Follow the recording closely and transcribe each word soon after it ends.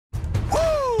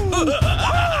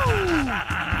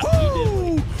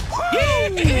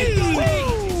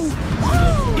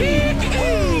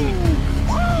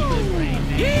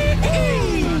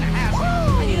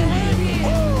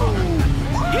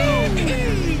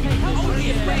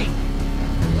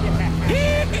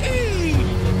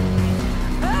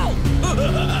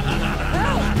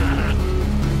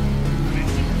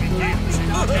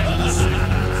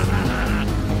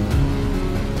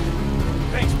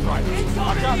Thanks, Private.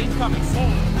 Watch out, he's coming.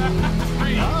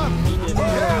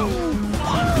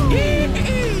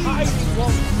 I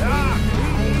won't stop.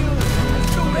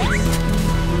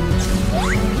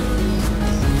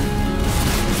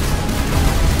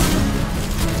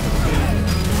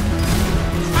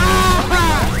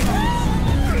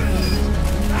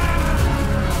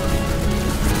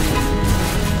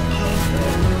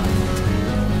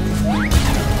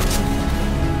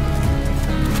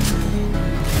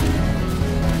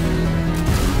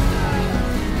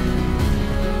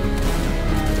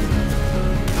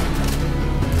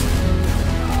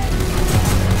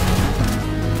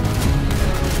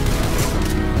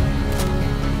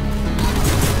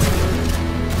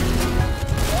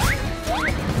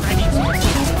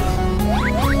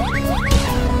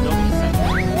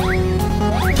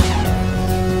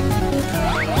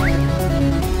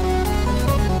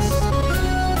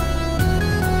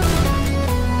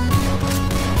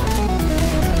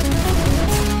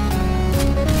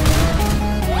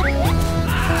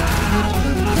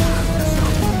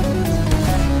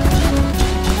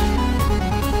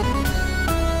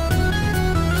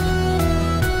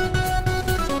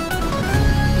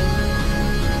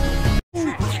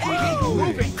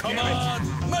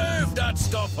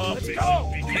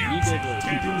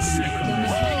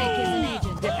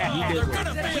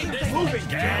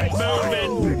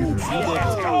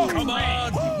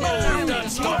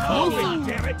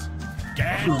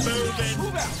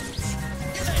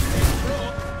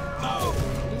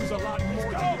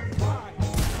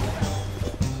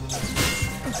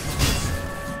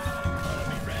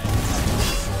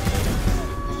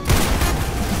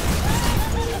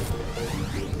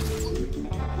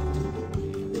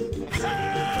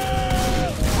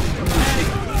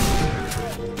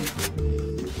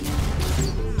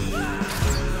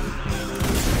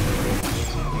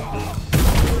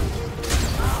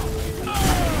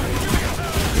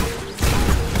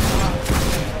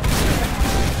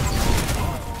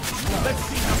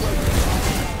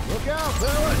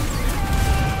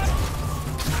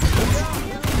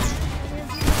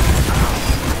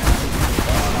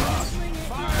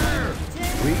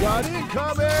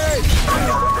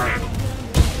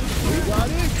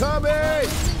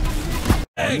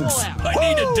 Thanks! I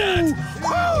needed that!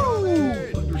 Oh,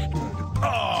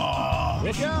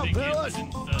 Look out, fellas!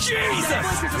 Jesus!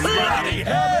 Bloody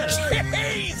hell!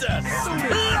 Jesus!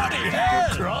 Bloody hell!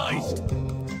 Christ!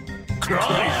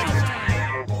 Christ!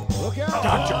 Look out!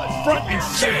 Gotcha! Front and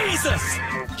Jesus!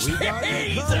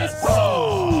 Jesus!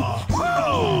 Oh!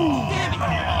 Oh!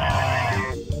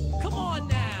 Come on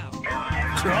now!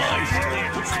 Christ!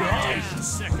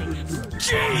 Christ!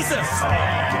 Jesus!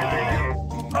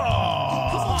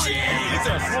 Oh!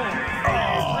 Jesus! Oh!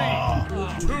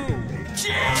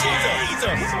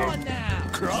 Jesus! Come on now!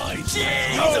 Christ!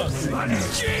 Jesus!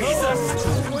 Jesus!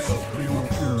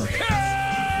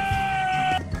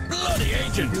 Bloody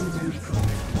agent!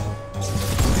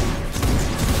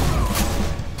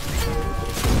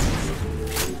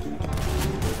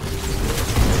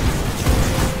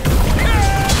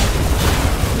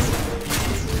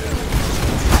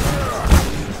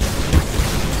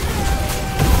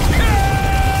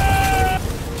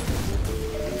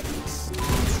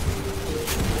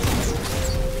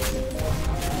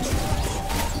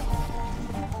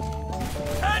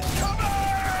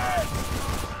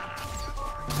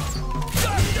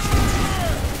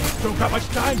 Don't got much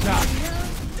time, Doc.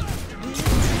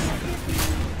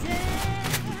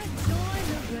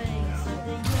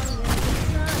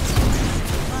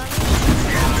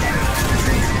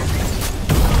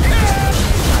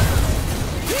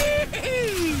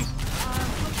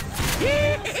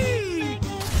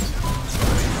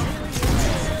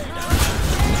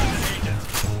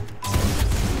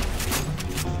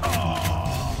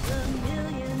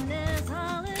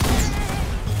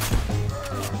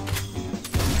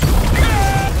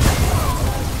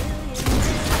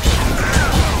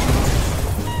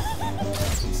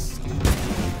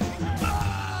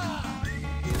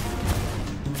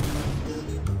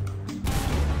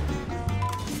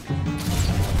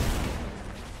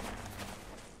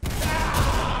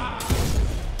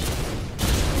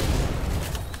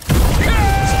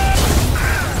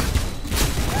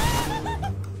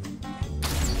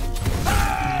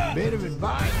 Bit of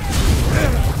advice.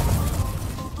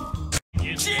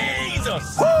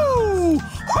 Jesus! Woo!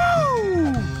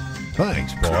 Woo!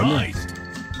 Thanks, partner.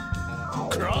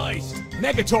 Christ!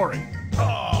 Negatory.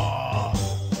 Oh!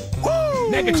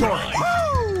 Woo! Negatory.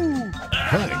 Woo!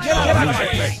 Thanks, Get out of my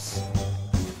partner. face.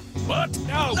 What?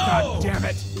 No, God damn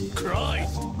it.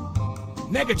 Christ!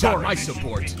 Negatory. My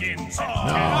support. Begins. No,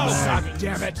 God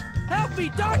damn it. Help me,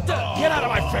 doctor! Get out of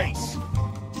my face.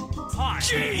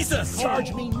 Jesus!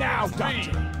 Charge me now,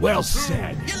 doctor. Well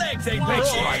said. Your legs ain't Thanks,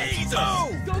 broken. Private. Jesus!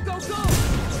 Go, go, go!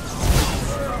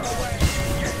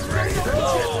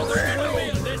 Oh, they're in the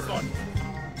wheel of this one.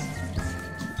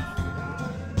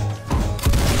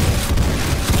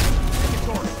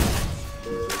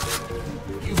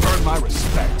 You've earned my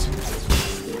respect.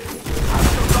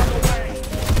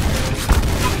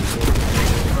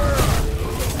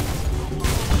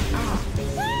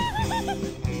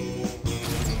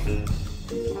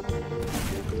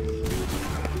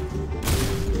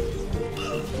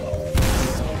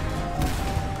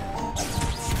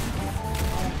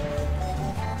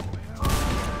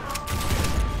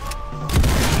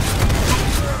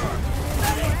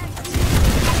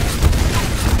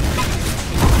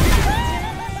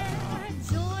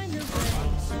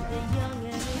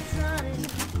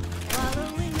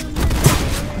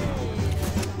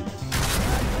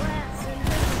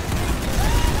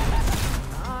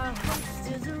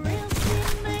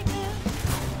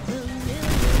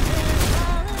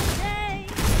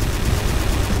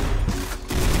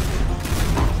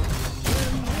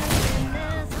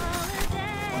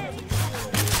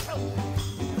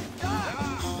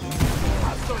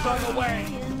 On the way.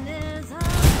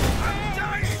 I'm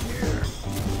dying here.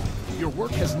 Your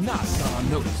work has not gone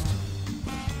unnoticed.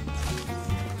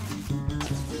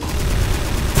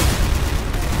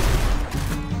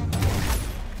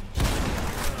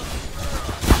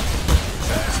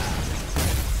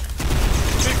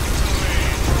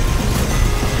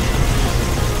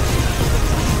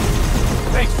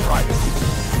 Thanks, Private.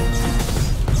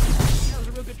 That was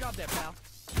a real good job there, pal.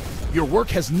 Your work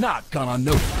has not gone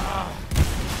unnoticed.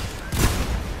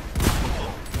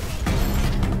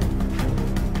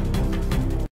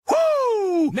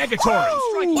 Woo! Negatory.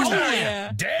 Oh,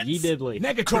 yeah. Dead? Ye diddly.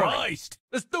 Negatory. Christ!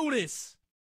 Let's do this.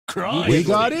 Christ! We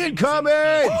got incoming!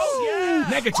 Yeah.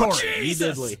 Negatory. Ye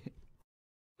Jesus! diddly.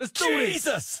 Let's do this.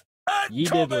 Jesus! Ye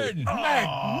Coming!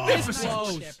 Magnificent.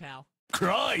 Whoa, there, pal.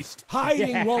 Christ!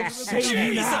 Hiding won't save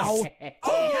you now. Oh,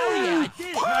 hell yeah, I did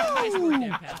it. Nice work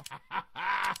there, pal.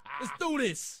 Let's do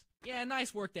this. Yeah,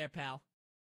 nice work there, pal.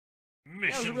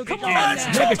 Mission real good begins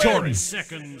job. in Negatory. 10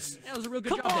 seconds. That was a real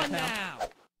good job there, pal.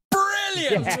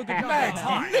 Brilliant! That was a real good job there,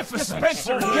 pal. Magnificent.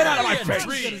 Spencer, get out of my As face.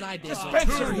 good as I did.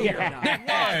 Spencer here.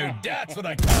 Now, that's what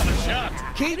I call a shot.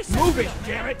 Keep moving,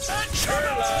 damn it.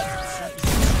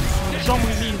 Show me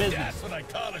mean business. That's what I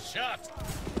call a shot.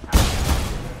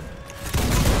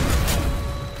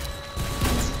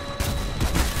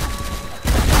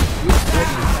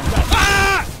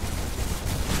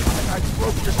 I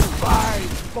broke your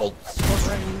survive, bolts for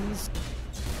brains.